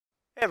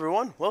Hey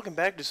everyone, welcome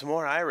back to some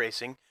more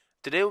iRacing.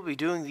 Today we'll be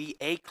doing the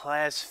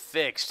A-Class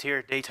Fixed here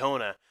at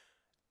Daytona.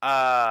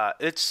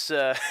 It's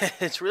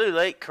it's really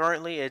late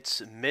currently.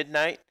 It's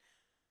midnight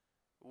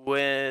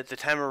with the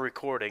time of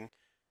recording.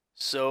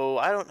 So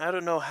I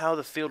don't know how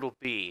the field will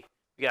be.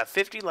 We got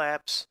 50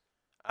 laps.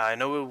 I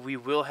know we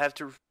will have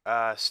to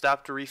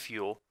stop to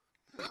refuel.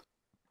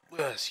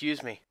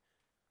 Excuse me.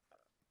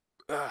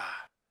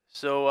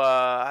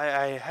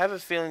 I have a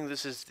feeling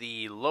this is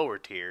the lower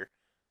tier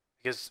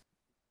because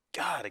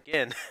God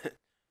again.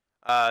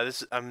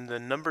 I'm the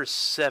number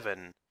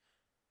 7.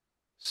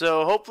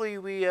 So hopefully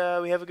we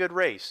have a good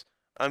race.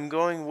 I'm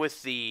going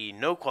with the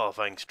no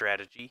qualifying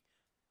strategy.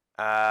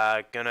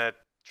 Gonna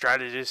try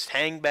to just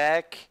hang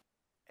back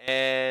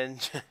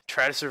and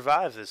try to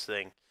survive this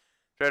thing.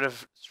 Try to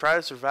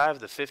survive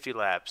the 50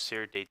 laps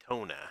here at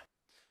Daytona.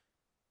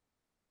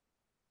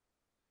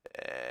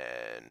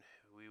 And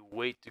we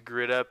wait to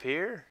grid up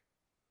here.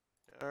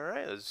 All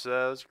right,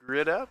 let's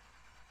grid up.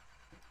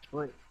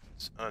 Wait.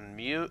 Let's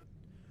unmute.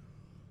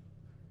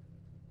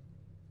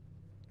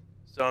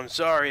 So I'm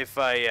sorry if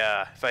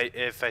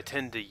I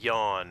tend to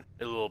yawn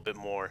a little bit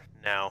more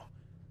now,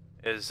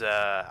 as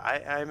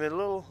I'm a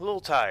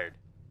little tired.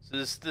 So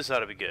this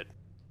ought to be good.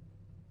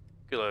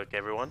 Good luck,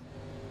 everyone.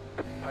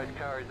 Post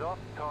car is off.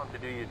 Time to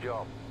do your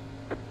job.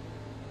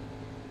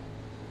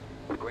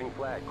 Green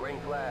flag.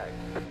 Green flag.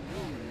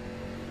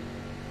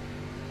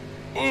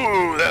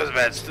 Ooh, that was a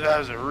bad. That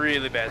was a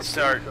really bad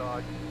start.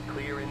 Inside.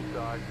 Clear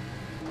inside.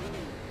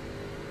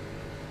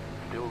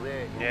 Still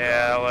there. Inside.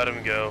 Yeah, I'll let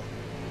him go.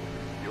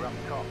 You're up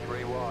top,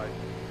 3 wide.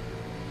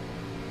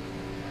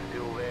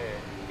 Still there.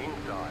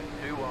 Inside,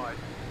 2 wide.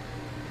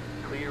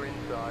 Clear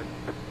inside.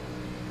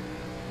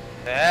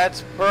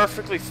 That's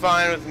perfectly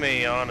fine with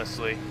me,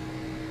 honestly.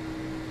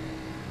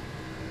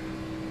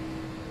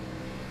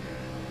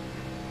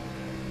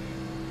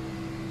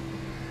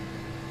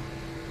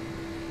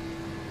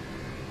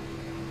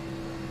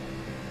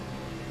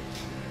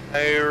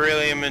 I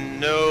really am in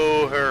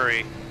no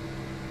hurry.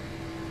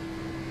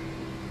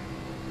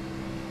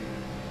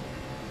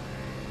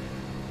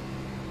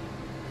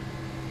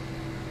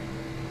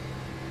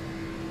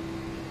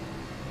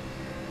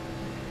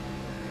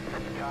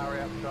 Car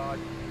outside.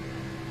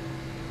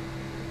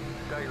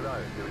 Stay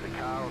low. There is a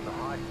car on the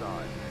high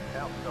side.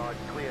 Outside,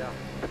 clear.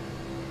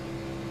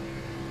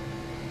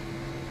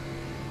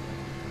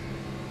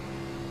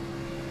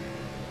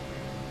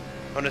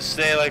 I'm gonna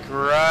stay like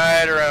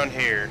right around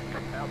here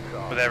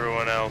Outside. with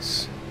everyone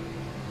else.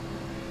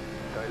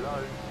 Stay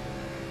low.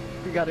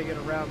 You gotta get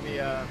around me,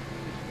 just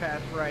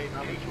pass right and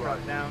I'll just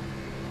run down.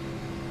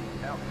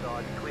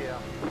 Outside, clear.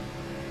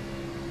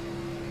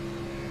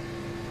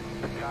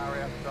 Car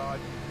outside.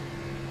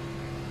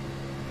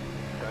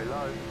 Stay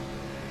low.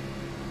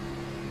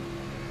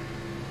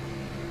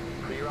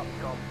 Clear up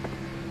top.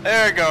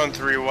 They're going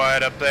 3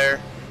 wide up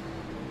there.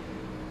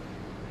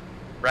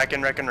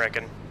 Reckon.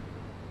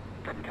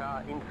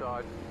 Car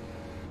inside.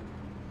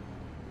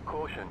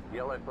 Caution,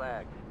 yellow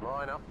flag.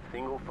 Line up,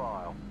 single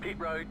file. Pit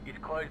road is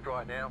closed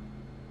right now.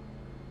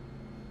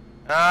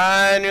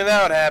 I knew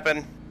that would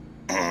happen.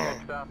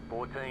 Next up,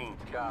 14.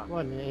 Car.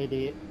 What an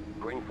idiot.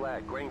 Green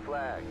flag, green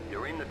flag.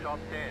 You're in the top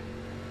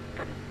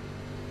 10.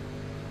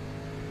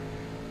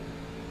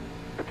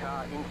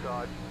 Car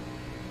inside.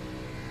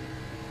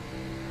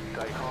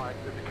 Stay high,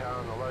 there's a car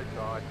on the low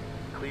side.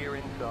 Clear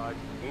inside,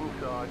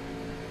 inside.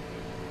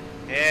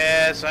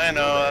 Yes, I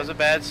know, that was a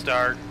bad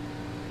start.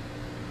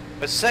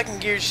 But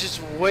second gear's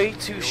just way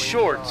too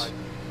short. Inside.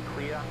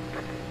 Clear.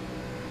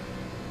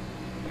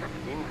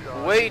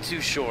 Inside. Way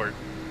too short.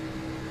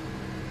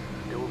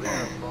 Still there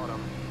at the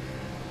bottom.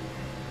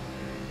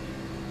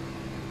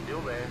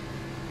 Still there.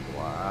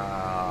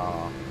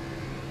 Wow.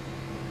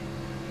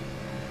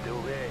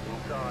 Still there,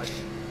 inside.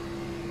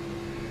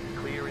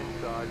 Clear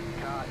inside.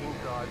 Car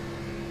inside.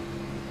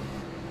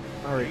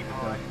 Alright, Keep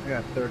high. I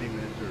got 30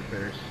 minutes of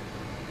repairs.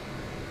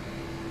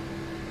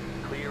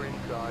 Clear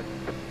inside.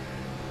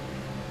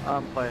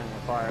 I'm playing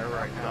with fire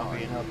right now,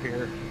 being up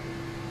here.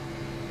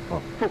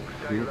 Oh, fuck's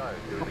Stay sake. low.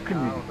 There is a Fucking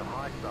car idiot. on the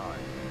high side.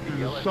 This The is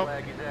yellow some-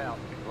 flag is out.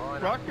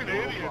 Line Fucking up, single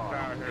idiots file.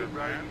 out here, Pit road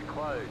man. is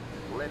closed.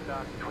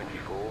 Letter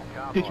 24.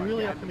 Car Did you by.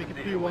 really Gap have to make it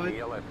position 3 when wide? The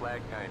yellow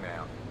flag came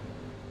out.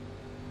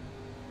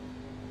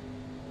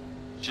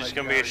 It's just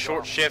gonna be a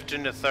short shift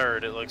into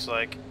third, it looks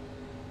like.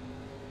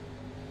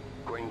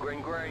 Green,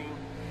 green, green.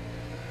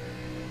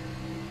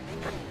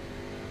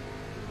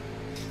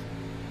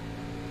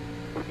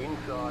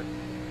 Inside.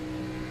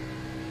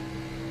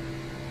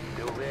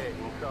 Still there,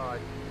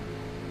 inside.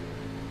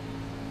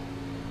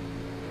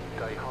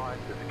 Stay high,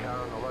 there's a car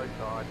on the low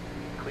side.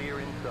 Clear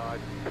inside.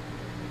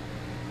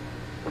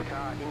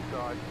 Car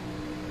inside.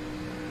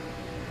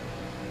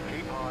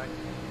 Keep high.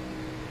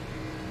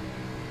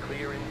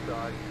 Clear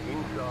inside,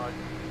 inside.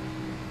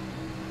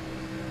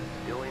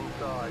 Still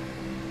inside.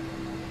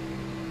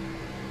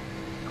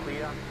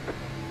 Clear.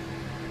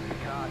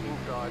 Car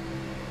inside.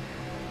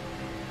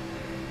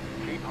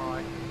 Keep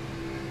high.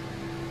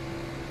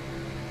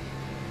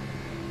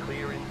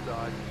 Clear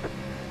inside.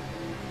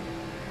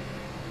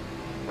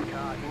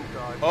 Car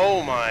inside.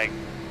 Oh my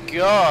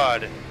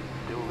god.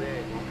 Still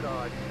there,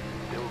 inside.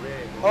 Still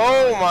there. Inside.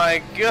 Oh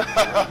my god.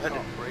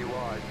 Top, 3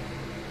 wide.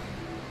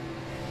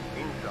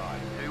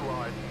 Inside, 2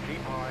 wide.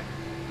 Keep high.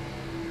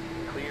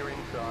 Clear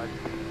inside.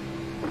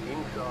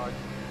 Inside.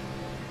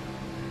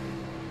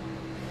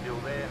 Still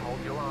there,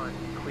 hold your line.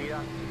 Clear.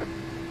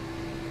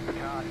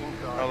 Car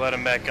inside. I'll let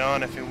him back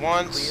on if he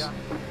wants. Clear.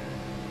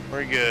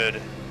 We're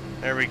good.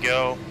 There we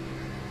go.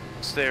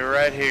 Stay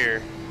right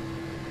here.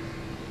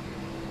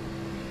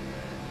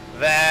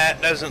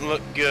 That doesn't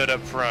look good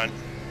up front.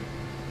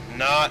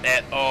 Not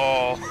at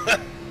all.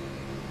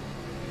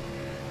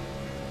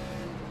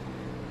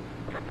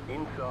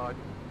 Inside.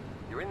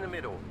 You're in the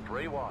middle.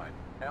 3 wide.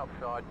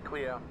 Outside.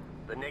 Clear.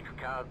 The next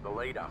car's the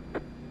leader.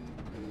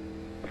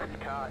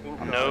 Car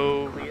inside.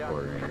 No. Clear.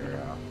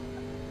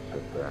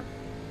 Sit there.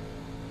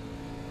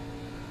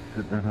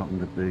 Did that happen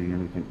to be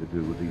anything to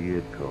do with the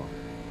aid car?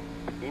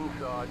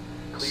 Inside.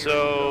 Clear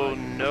So,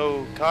 inside.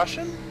 no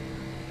caution?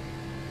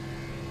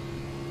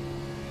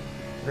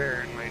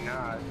 Apparently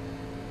not.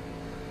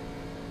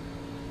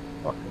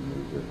 Fucking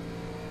move it.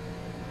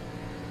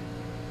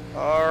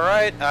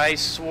 Alright, I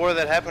swore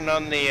that happened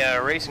on the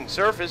racing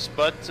surface,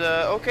 but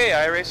okay,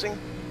 iRacing.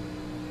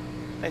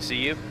 I see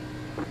you.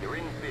 You're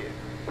in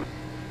 5th.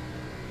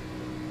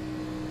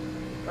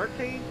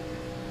 13?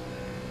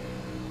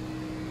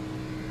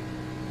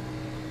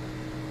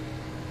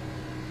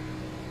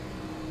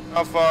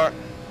 How far?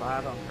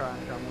 Glad I'm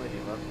trying to come with you,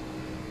 bud.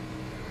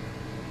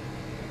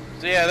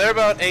 So yeah, they're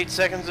about 8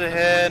 seconds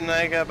ahead, and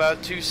I got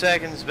about 2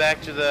 seconds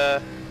back to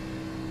the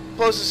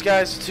closest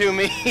guys to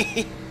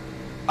me.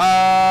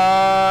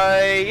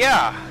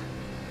 Yeah.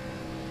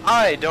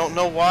 I don't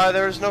know why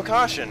there's no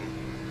caution.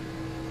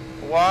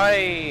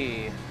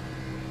 Why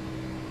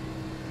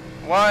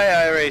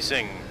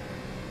iRacing?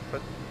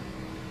 But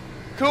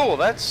cool,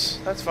 that's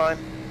fine.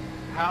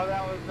 How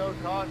that was no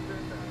caution,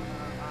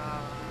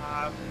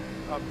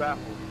 I'm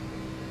baffled.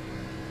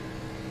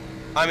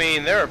 I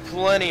mean, there are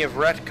plenty of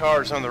wrecked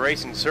cars on the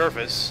racing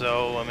surface,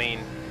 so I mean,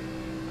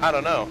 I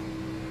don't know.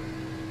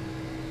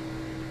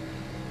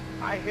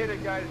 I hit a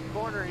guy's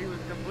corner, he was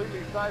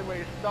completely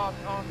sideways,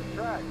 stopped on the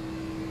track.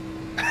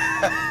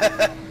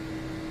 I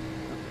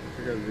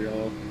gotta be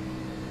off.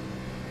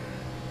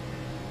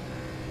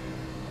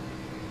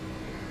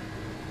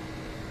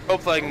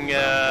 Hopefully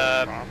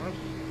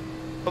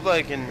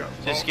I can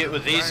just get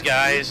with these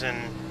guys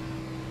and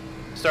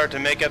start to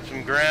make up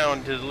some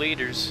ground to the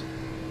leaders.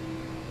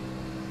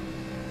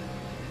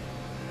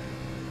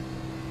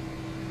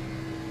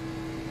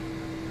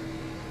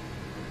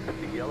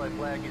 The yellow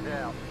flag is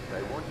out.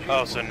 They want you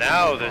Oh, to so put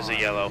now in there's a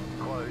line. yellow.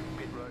 Close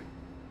pit road.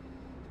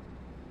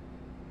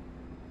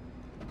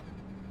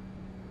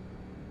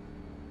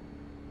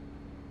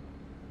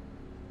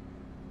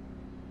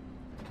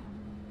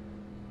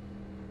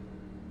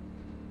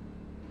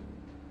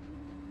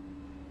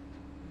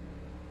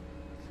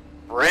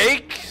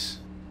 Brakes?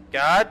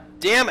 God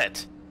damn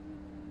it.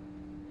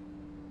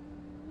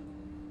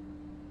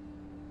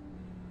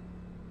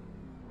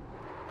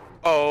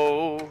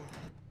 Oh.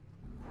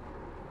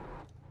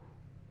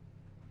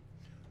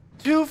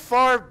 Too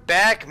far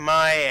back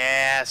my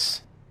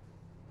ass.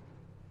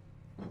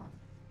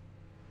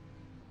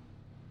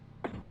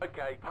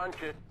 Okay, punch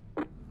it.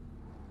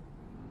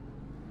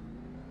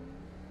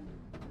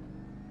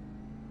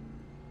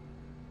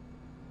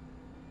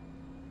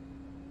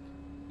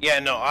 Yeah,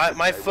 no,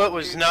 my foot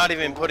was not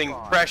even putting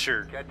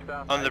pressure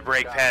on the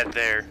brake pad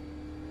there.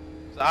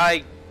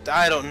 I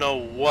don't know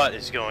what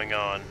is going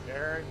on.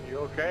 Aaron, you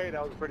okay?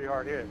 That was a pretty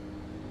hard hit.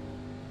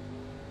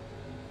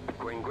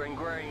 Green, green,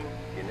 green.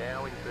 You're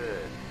now in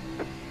 3rd.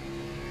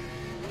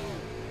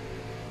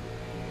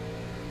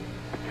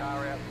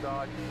 Car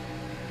outside.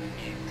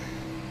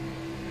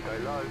 Stay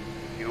low.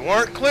 You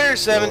weren't clear,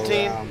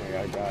 17.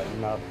 I got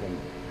nothing.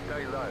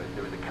 Stay low.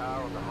 There is a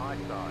car on the high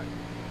side.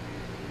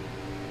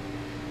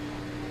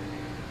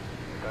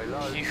 Stay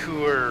low. You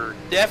were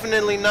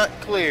definitely not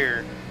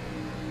clear.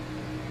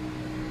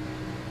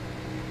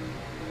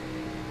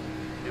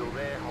 Still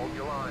there. Hold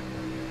your line.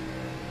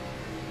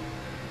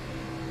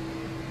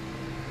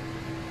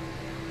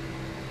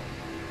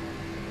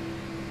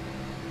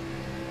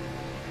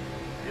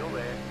 Still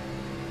there.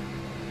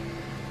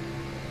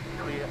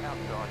 Clear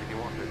outside if you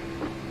want it.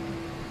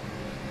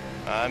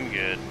 I'm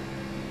good.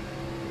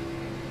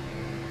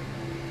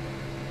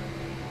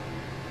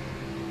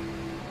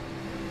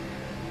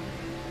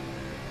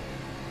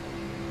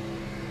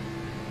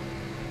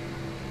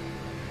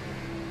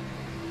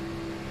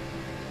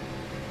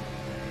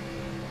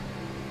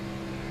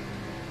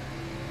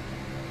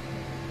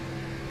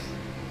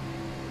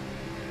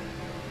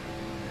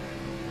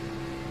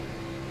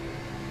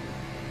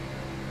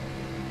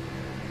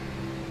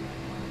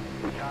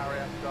 Car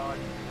outside.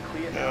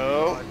 Clear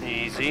No, outside.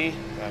 easy.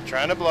 Not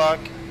trying to block.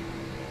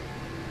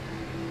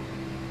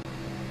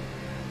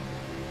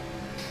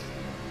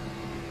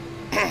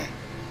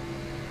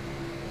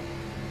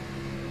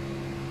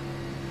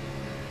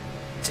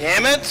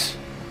 Damn it!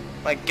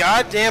 My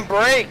goddamn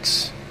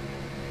brakes!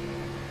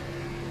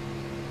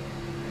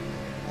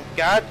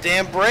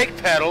 goddamn brake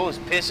pedal is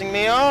pissing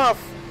me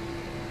off.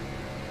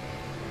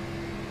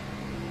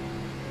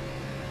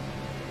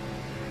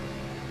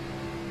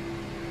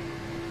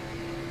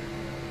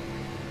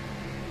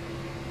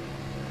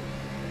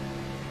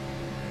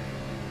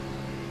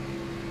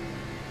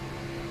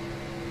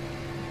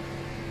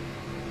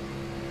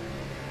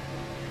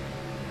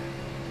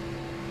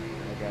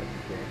 I got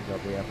some James. I'll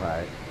be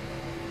alright.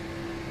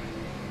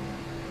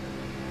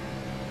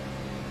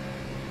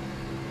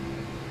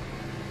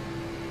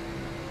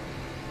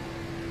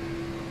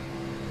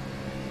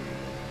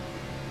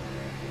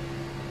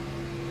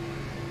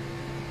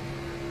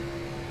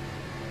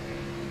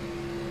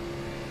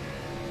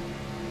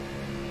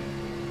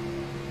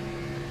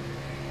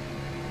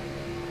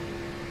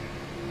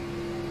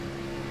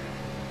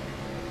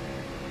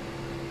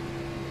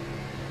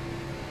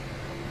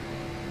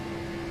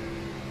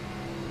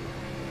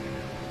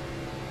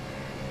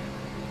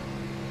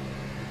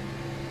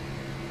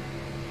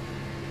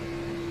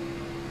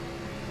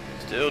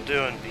 Still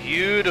doing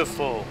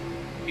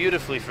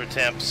beautifully for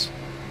temps.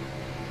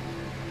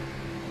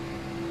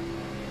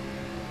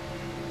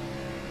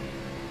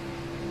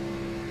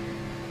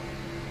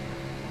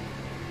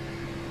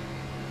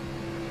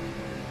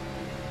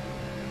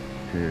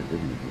 Here,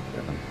 didn't you,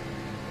 Kevin?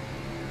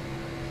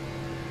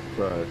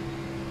 Right.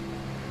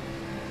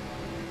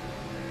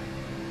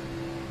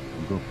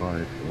 Go by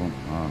if you want.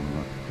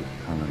 That's just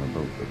hanging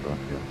about the back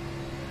here.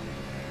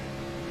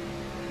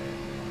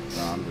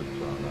 No, I'm just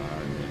trying to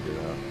iron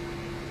it out.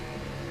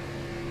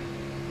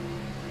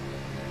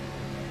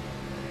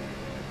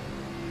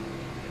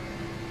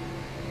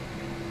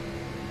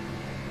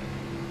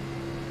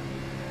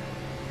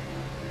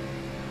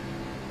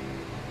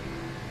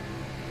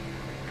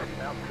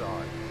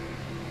 Outside.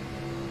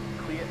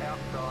 Clear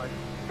outside.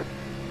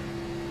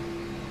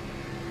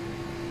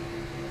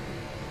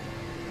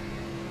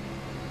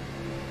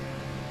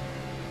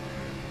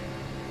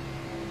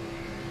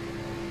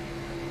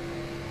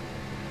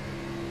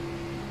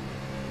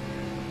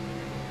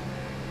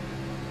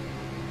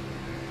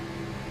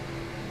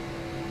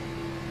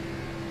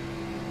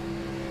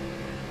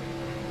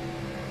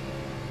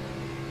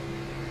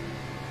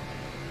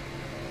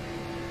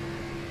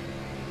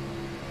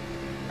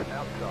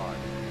 Outside.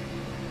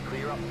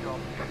 Clear up top.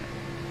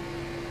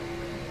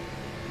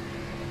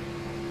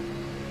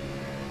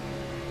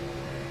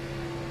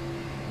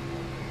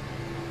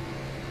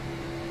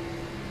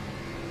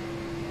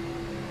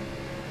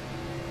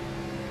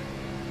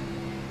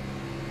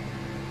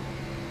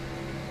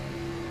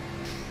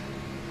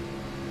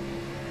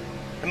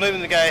 I'm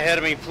leaving the guy ahead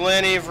of me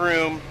plenty of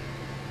room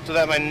so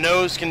that my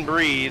nose can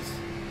breathe,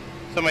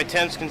 so my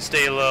temps can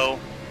stay low,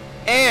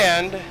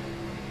 and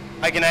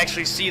I can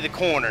actually see the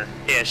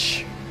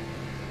corner-ish.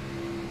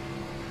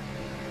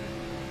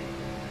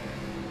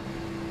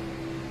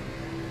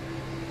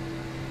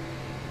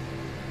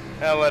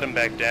 I'll let him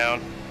back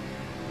down.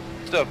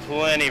 Still have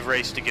plenty of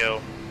race to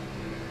go.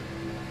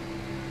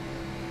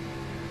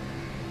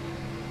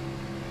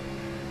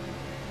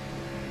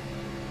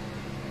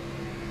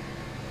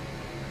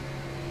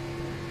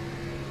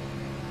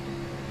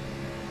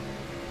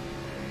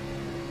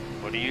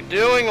 What are you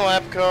doing,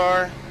 lap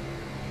car?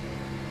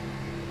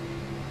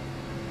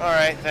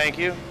 Alright, thank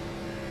you.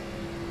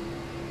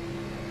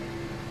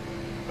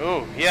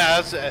 Oh, yeah,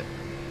 that's it.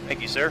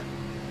 Thank you, sir.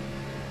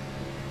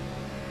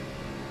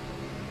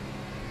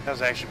 That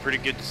was actually a pretty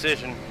good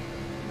decision.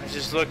 I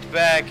just looked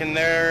back and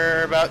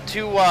they're about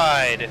too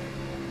wide.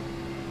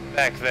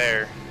 Back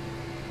there.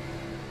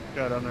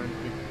 Got underneath.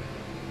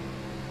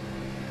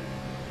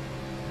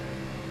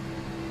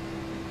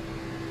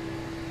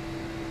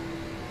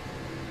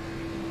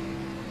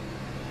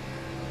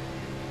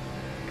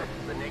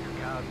 The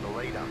next car's the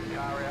leader.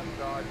 Car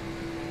outside.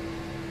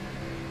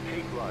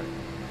 Keep low.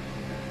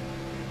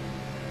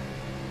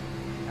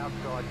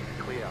 Outside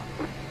is clear.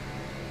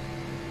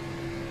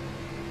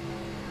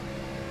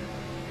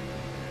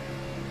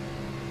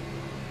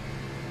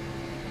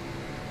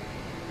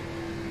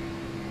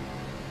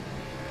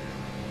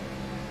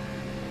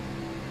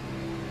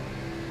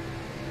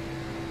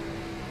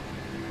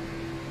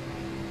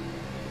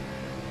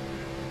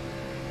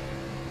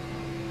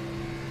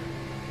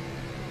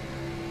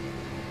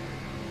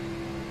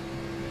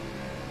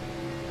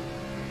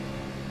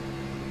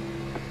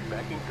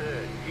 Back in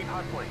third. Keep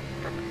hustling.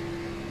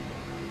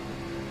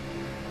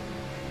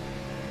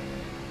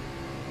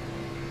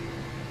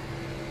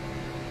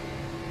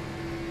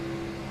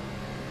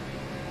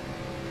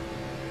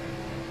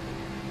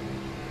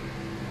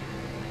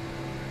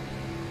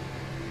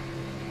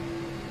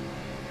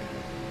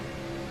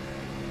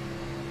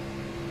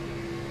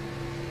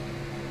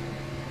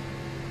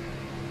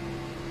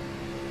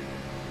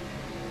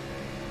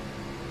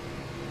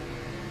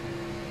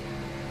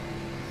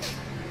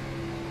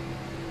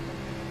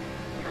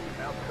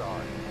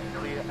 Outside.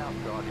 Clear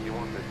outside if you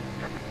want it.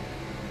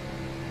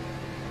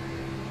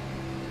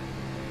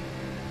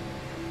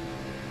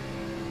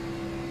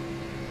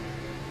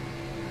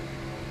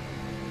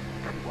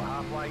 We're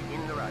halfway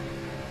in the race.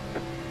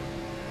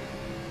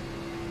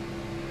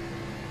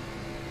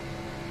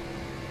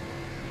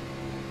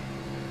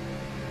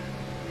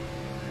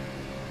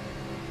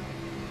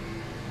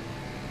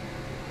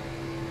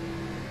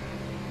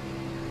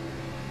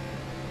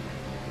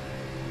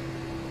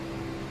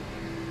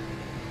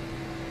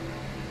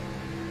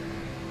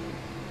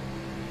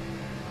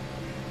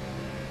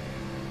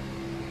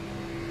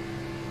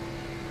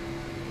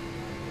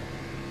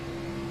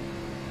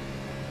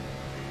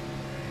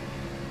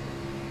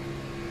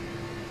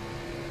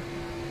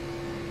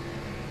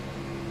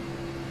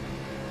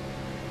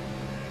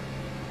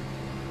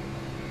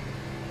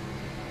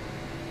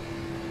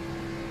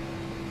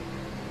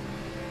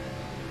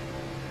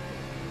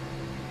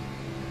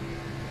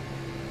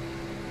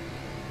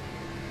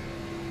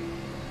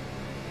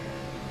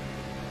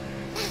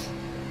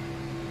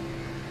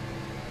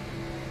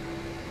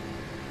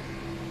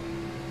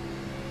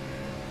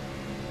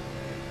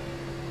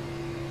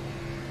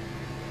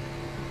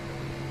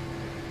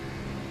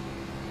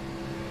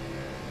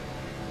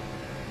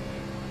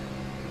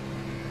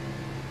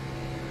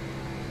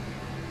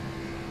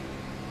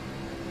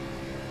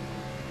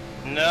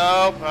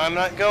 Nope, I'm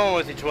not going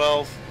with you,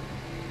 12.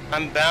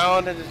 I'm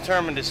bound and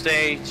determined to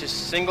stay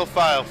just single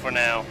file for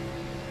now.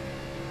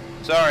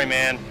 Sorry,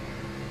 man.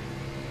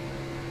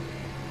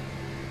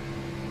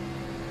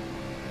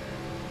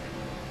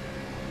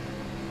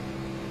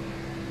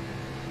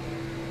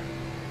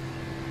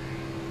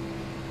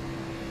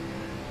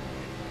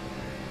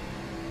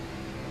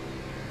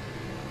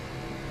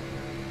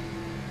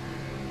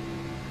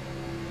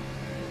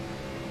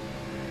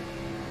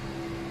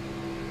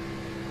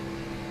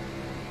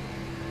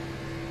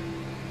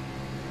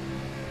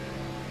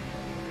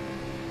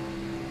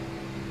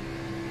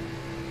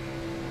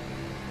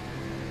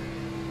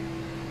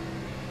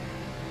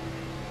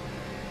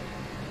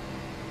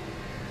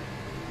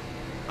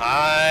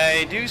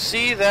 I do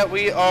see that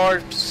we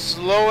are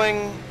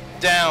slowing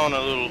down a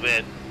little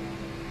bit.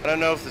 I don't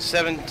know if the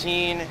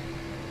 17...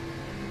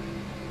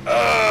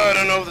 I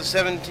don't know if the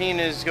 17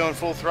 is going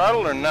full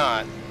throttle or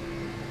not.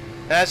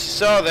 As you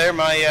saw there,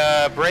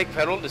 my brake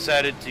pedal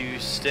decided to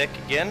stick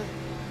again.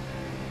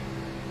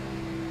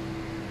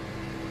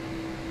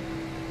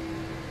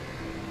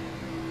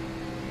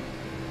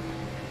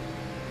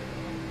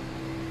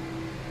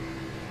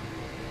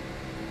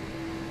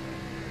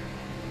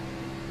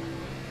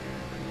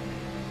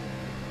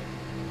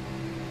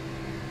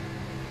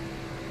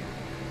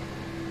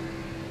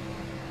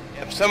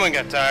 Yep, someone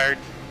got tired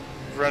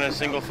of running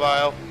single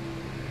file.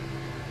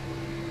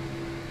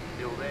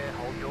 Still there,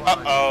 hold your line.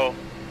 Uh-oh.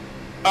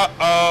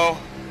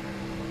 Uh-oh.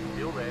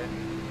 Still there.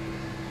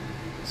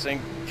 This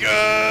ain't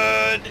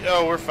good.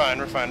 Oh, we're fine,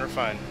 we're fine, we're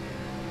fine.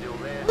 Still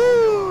there, hold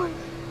your line.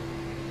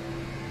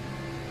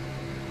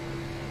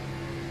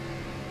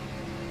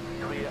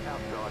 Clear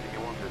outside if you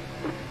want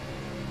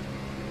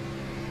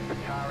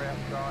it. Car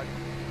outside.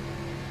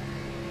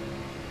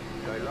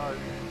 Go low.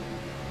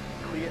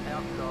 Clear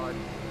outside.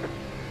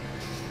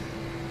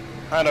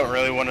 I don't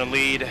really want to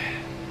lead.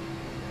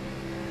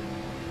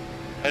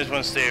 I just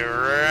want to stay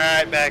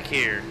right back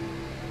here.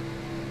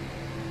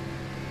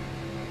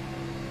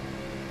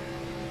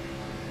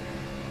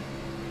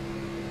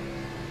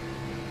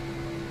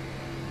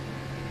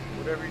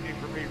 Whatever you need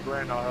from me,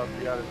 Brent, I'll help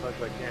you out as much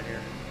as I can here.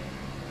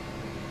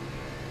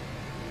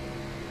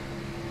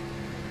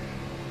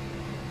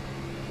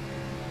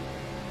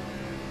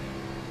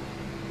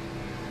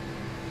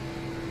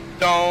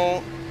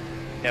 Don't.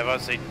 Yeah, I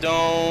was say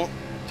don't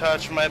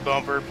touch my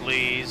bumper,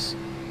 please.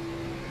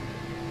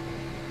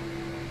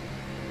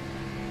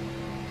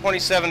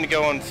 27 to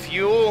go on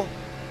fuel.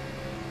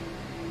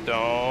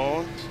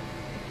 Don't.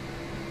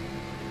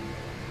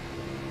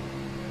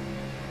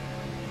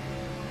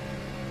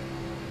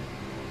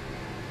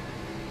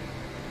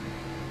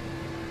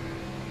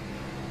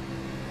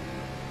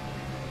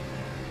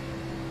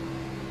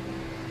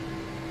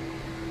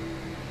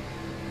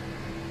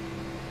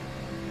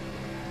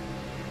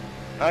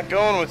 Not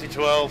going with you,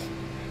 12.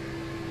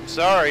 I'm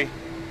sorry.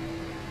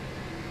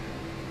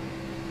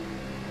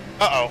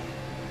 Uh-oh.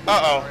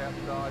 Uh-oh. Car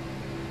outside.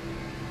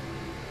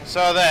 I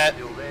saw that.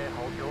 Still there,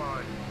 hold your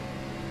line.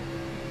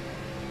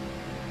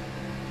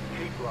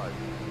 Keep low.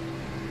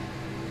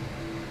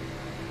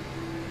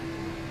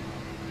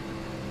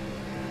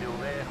 Still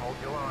there, hold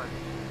your line.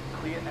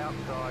 Clear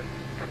outside.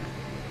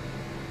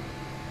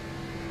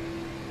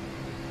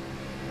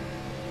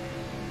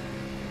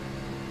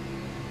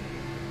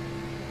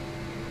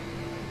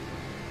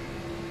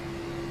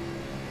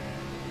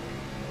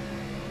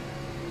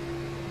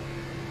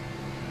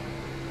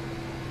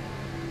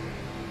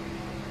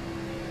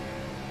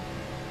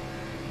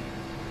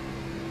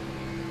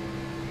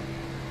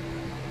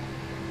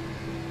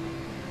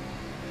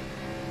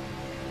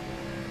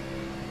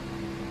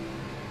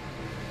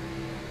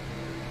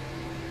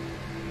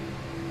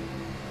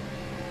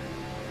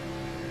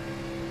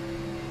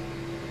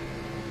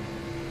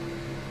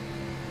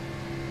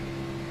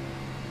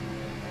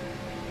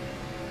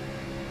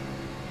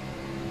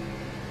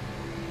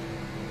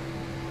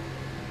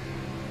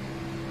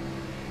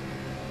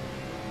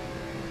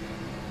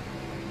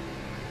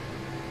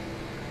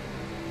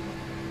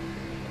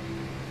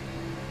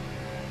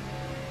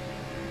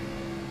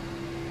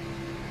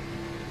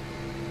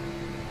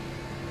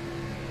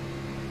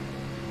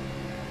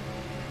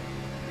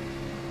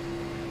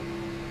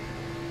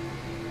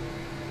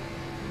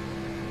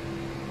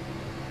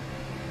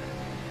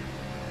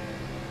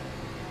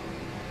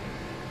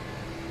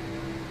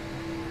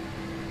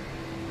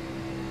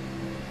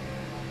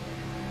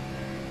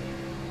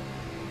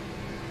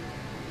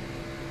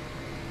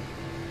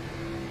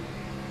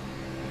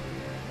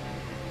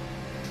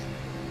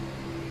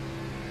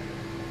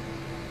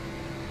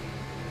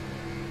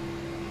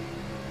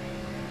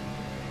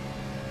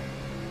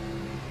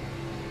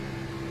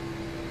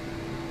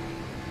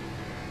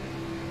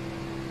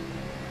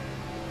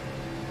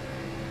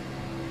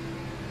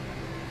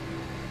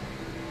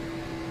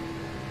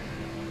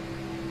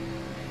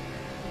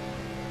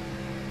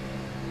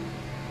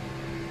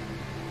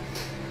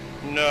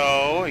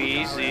 No,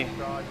 easy.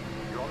 Car outside.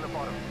 You're on the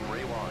bottom,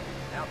 3 wide.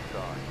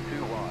 Outside,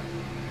 2 wide.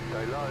 Go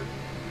low.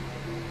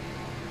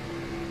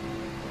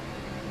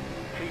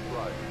 Keep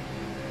low.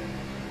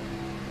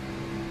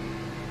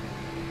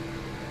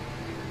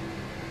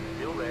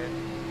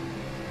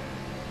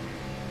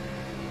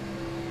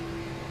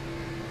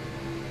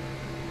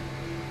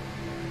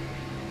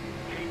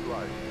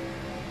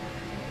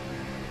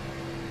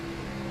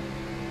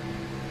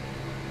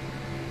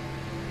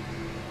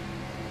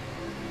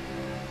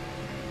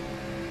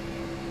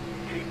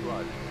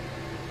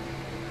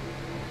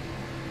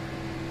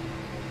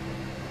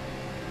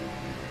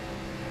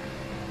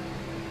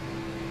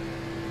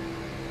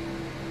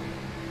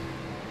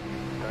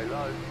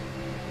 low.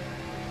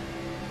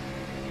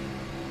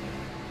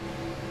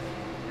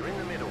 You're in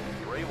the middle,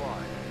 3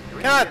 wide. You're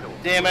in God the middle,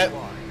 damn 3 it.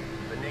 wide.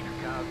 The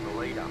next car's the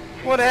leader.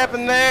 Keep What low.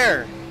 happened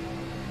there?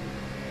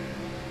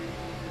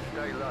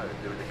 Stay low.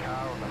 There was a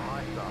car on the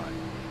high side.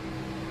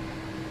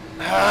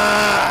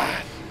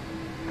 Ah,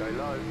 Go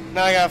low.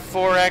 now I got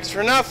 4x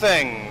for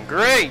nothing.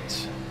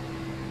 Great.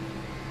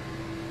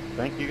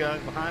 Thank you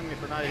guys behind me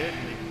for not hitting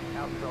me.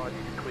 Outside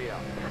is clear.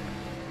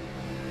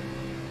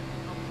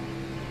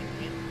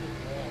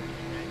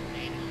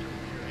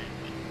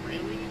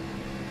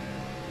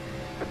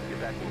 You're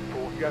back in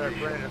fourth You got a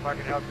position. friend. If I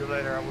can help you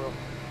later, I will.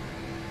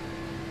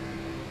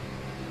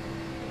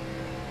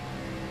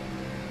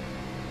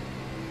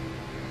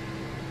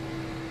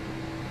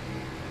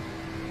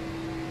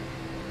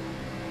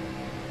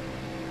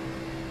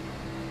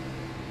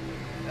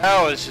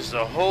 That was just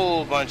a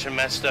whole bunch of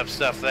messed up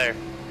stuff there.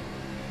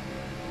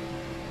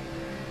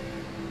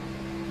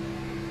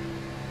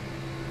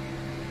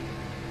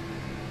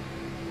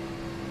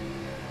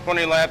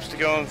 $20 laps to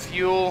go in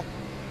fuel.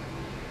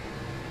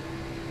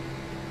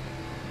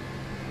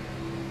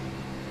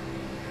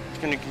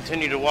 Just going to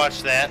continue to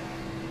watch that.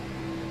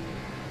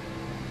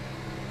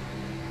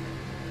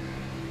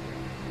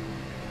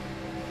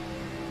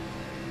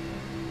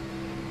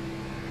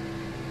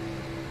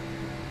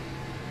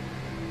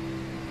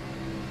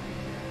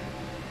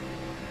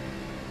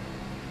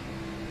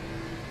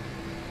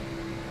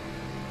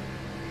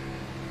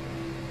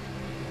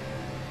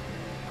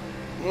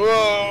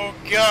 Whoa,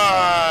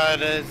 God,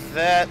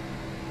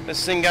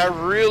 this thing got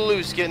real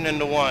loose getting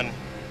into one.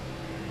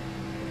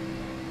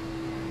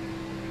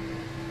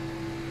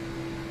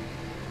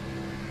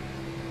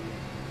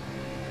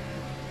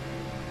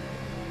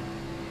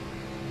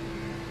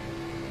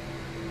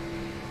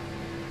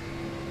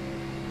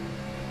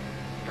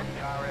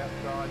 Car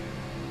outside.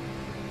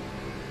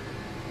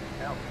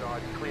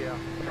 Outside clear.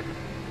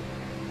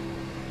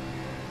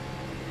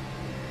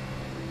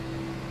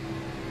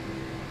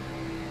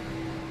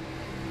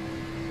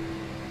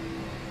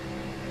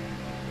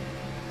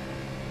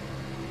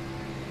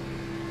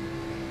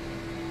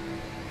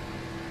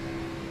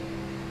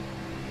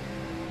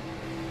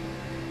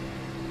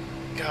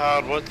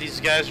 God, what these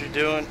guys are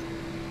doing.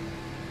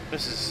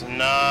 This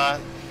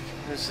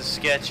is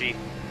sketchy.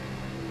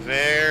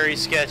 Very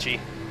sketchy.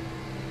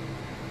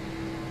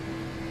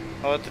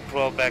 I'll let the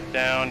 12 back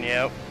down,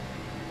 yep.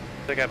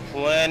 I got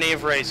plenty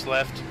of race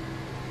left.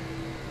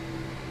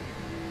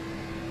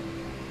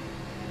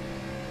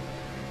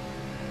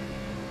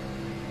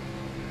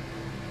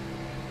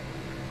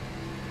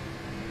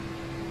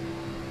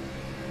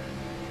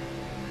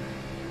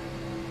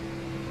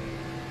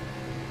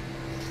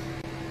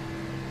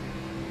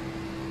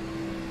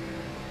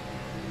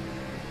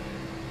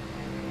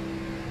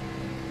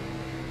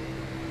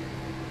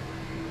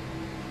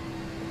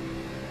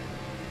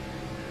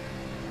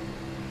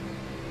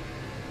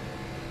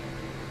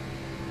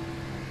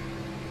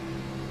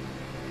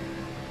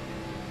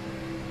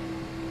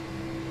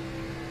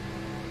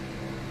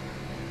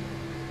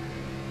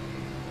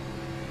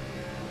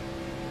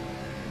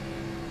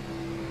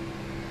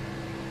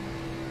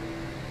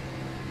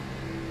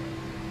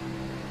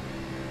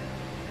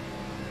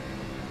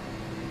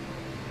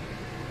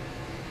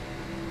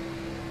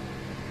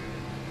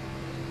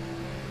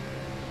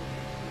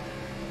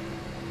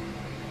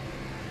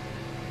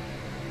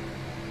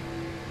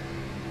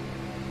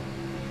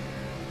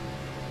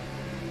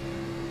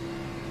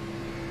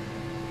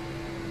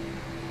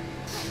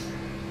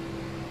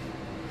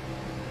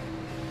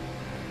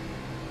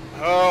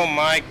 Oh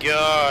my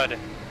God.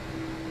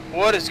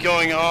 What is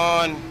going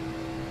on?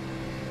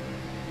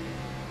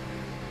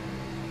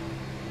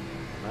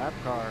 That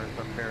car is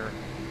up here.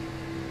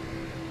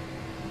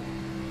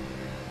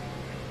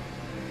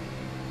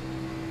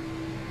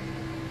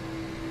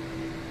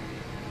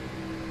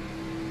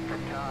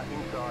 Car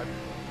inside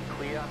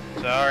clear.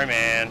 Sorry,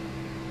 man.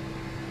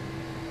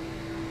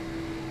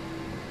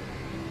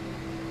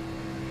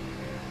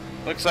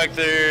 Looks like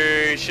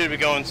they should be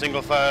going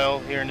single file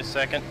here in a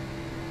second.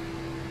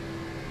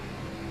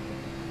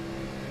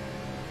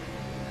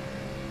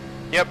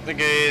 Yep,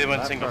 okay, they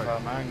went That single car, file.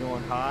 mine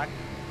going high.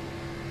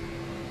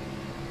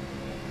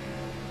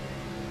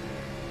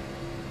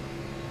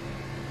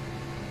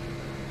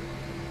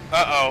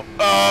 Uh-oh.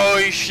 Oh,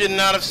 you should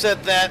not have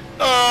said that.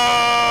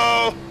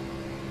 Oh!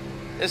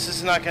 This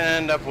is not going to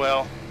end up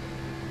well.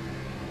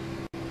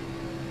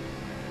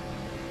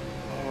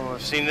 Oh,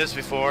 I've seen this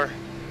before.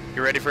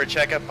 You ready for a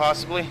checkup,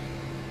 possibly?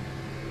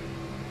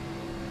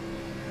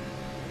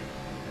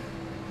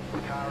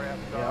 Car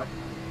outside.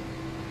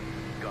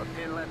 Got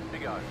 10 laps to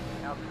go.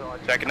 Outside.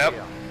 Checking up.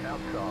 clear.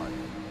 Outside.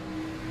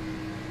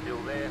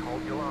 Still there.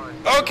 Hold your line.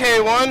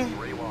 Okay, one.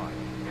 3 wide.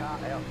 Car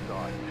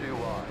outside. 2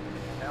 wide.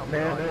 Outside.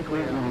 Man, that's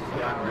clear. really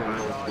Car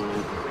outside.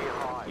 Clear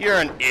high. You're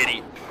an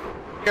idiot.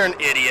 You're an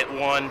idiot,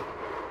 one.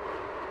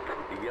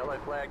 The yellow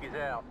flag is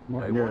out.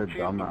 Well, They you're want a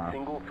you in dumbass.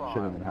 single file.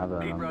 Shouldn't have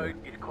that Pit on road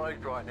is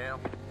closed right now.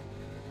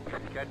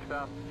 Catch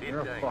up. 15.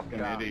 You're a fucking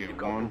Car, idiot, you've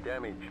got some one.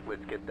 damage.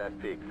 Let's get that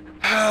fixed.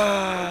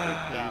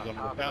 Ah.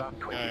 Half up,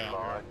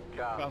 25.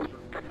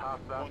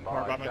 One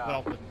car by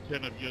myself and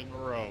 10 of you in a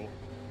row.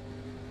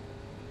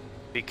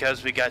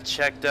 Because we got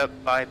checked up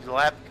by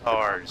lap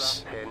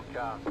cars. 10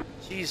 car.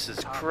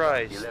 Jesus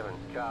Christ. 11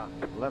 car.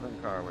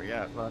 11 car, we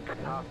got bud. 10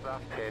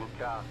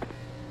 car.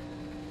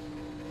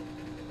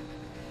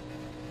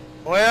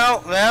 Well,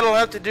 that'll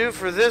have to do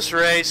for this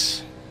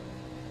race.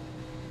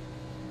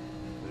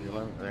 The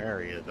 11th,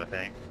 there he is, I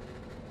think.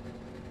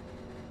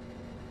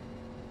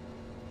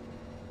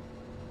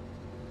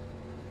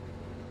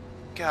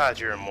 God,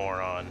 you're a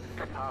moron.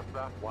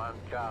 1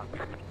 car.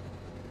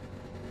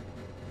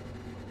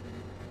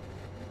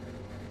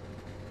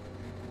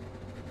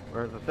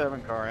 Where's the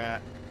 7 car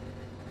at?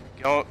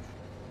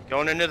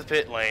 Going into the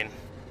pit lane.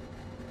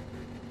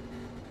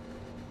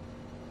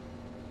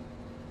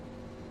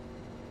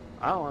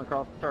 I don't want to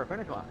cross the start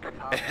finish line.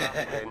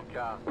 10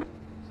 car.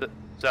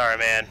 Sorry,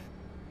 man.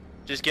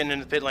 Just getting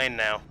into the pit lane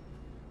now.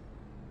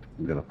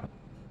 I'm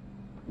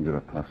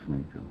gonna pass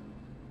me too.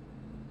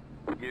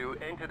 You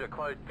entered a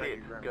closed pit.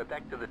 Go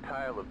back to the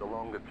tail of the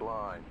longest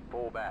line.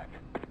 Fall back.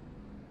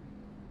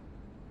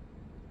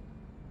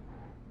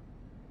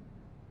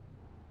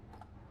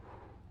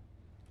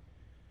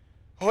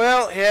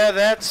 Well, yeah,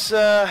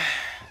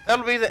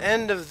 that'll be the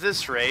end of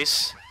this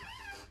race.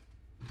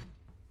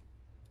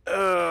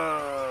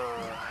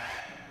 Yeah,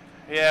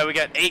 we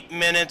got 8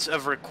 minutes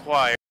of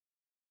required.